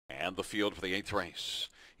And the field for the 8th race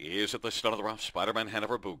is at the start of the rough. Spider-Man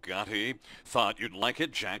Hanover, Bugatti, Thought You'd Like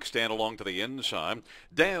It, Jack Stand along to the inside,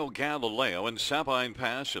 Dale Galileo and Sabine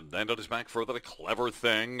Pass, and then it is back further to Clever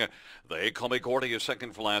Thing. They Call Me Gordy is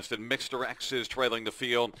second for last, and Mixter X is trailing the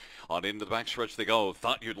field. On into the backstretch they go.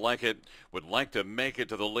 Thought You'd Like It would like to make it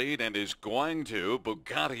to the lead and is going to.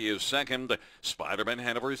 Bugatti is second, Spider-Man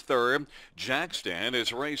Hanover is third. Jack Stand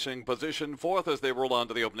is racing position fourth as they roll on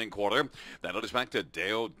to the opening quarter. Then it is back to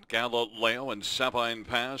Dale Galileo and Sabine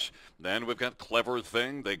Pass. Then we've got Clever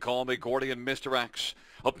Thing, They Call Me Gordy, and Mr. X.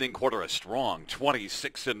 Opening quarter a strong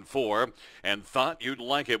 26-4, and Thought You'd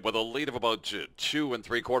Like It with a lead of about 2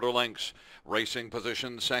 3/4 lengths. Racing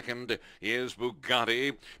position second is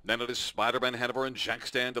Bugatti. Then it is Spider-Man Hanover and Jack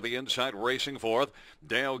Stand to the inside, racing fourth.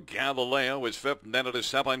 Dale Galileo is fifth, and then it is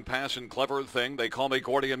Sabine Pass and Clever Thing, They Call Me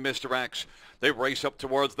Gordy, and Mr. X. They race up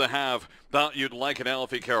towards the half. Thought You'd Like It,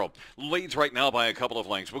 Alfie Carroll leads right now by a couple of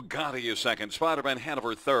lengths. Bugatti is second, Spider-Man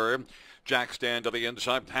Hanover third. Jack Stand to the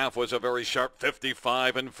inside. Half was a very sharp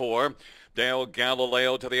 55-4. Dale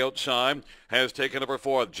Galileo to the outside has taken over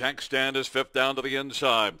fourth. Jack Stand is fifth down to the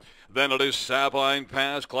inside. Then it is Sabine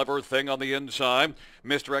Pass, Clever Thing on the inside.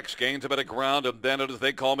 Mr. X gains a bit of ground, and then it is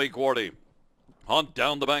They Call Me Gordy. On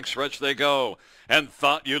down the back stretch they go. And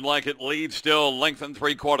Thought You'd Like It leads still, length and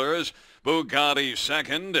 3/4. Bugatti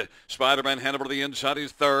second. Spider-Man Hanover to the inside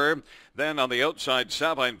is third. Then on the outside,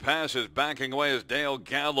 Sabine Pass is backing away as Dale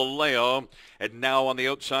Galileo. And now on the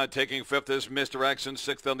outside, taking fifth is Mr. X, and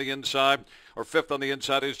sixth on the inside, or fifth on the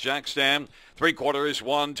inside is Jack Stand. 3/4,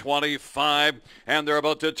 125, and they're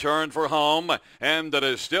about to turn for home. And it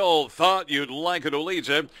is still Thought You'd Like It who leads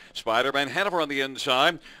it. Spider-Man Hanover on the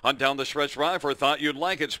inside. On down the stretch drive for Thought You'd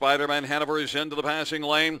Like It. Spider-Man Hanover is into the passing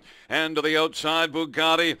lane. And to the outside,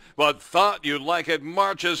 Bugatti. But Thought You'd Like It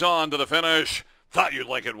marches on to the finish. Thought You'd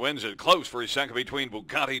Like It wins it. Close for a second between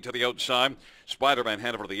Bugatti to the outside. Spider-Man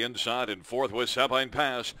Hanover to the inside. And fourth was Sabine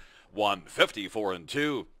Pass.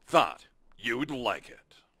 154-2. Thought You'd Like It.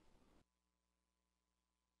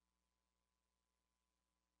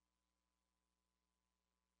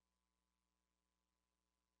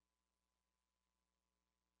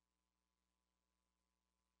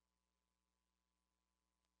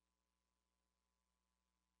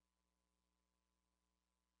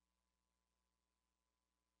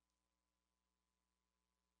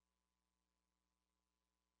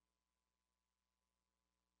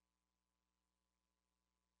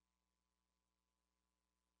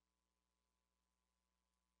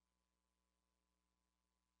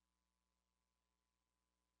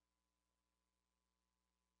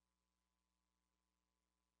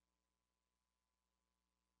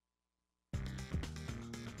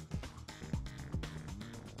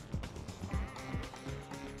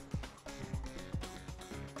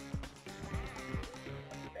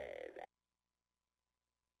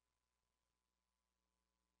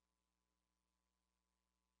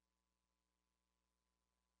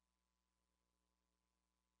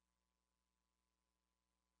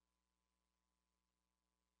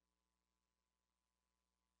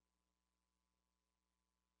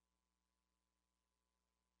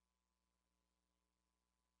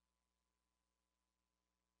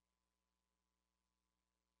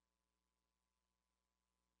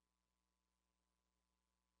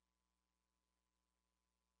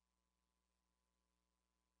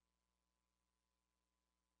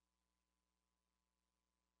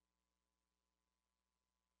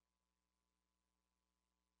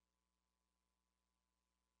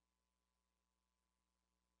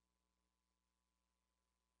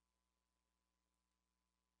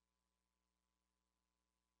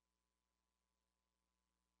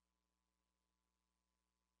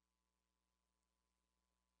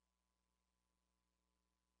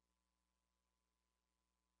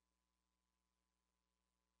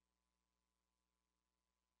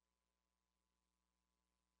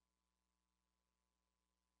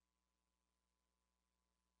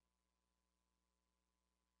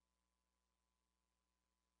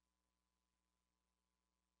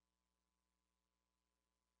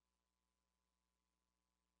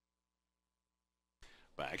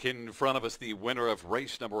 Back in front of us, the winner of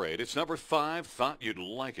race number 8. It's number 5, Thought You'd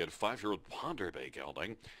Like It, 5-year-old Ponder Bay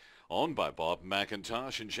gelding, owned by Bob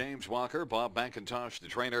McIntosh and James Walker. Bob McIntosh, the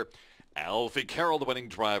trainer. Alfie Carroll, the winning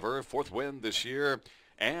driver. 4th win this year,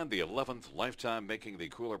 and the 11th lifetime making the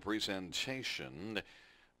cooler presentation.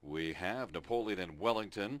 We have Napoleon and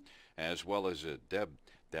Wellington, as well as Deb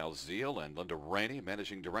Dalziel and Linda Rainey,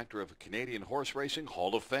 Managing Director of Canadian Horse Racing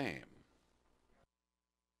Hall of Fame.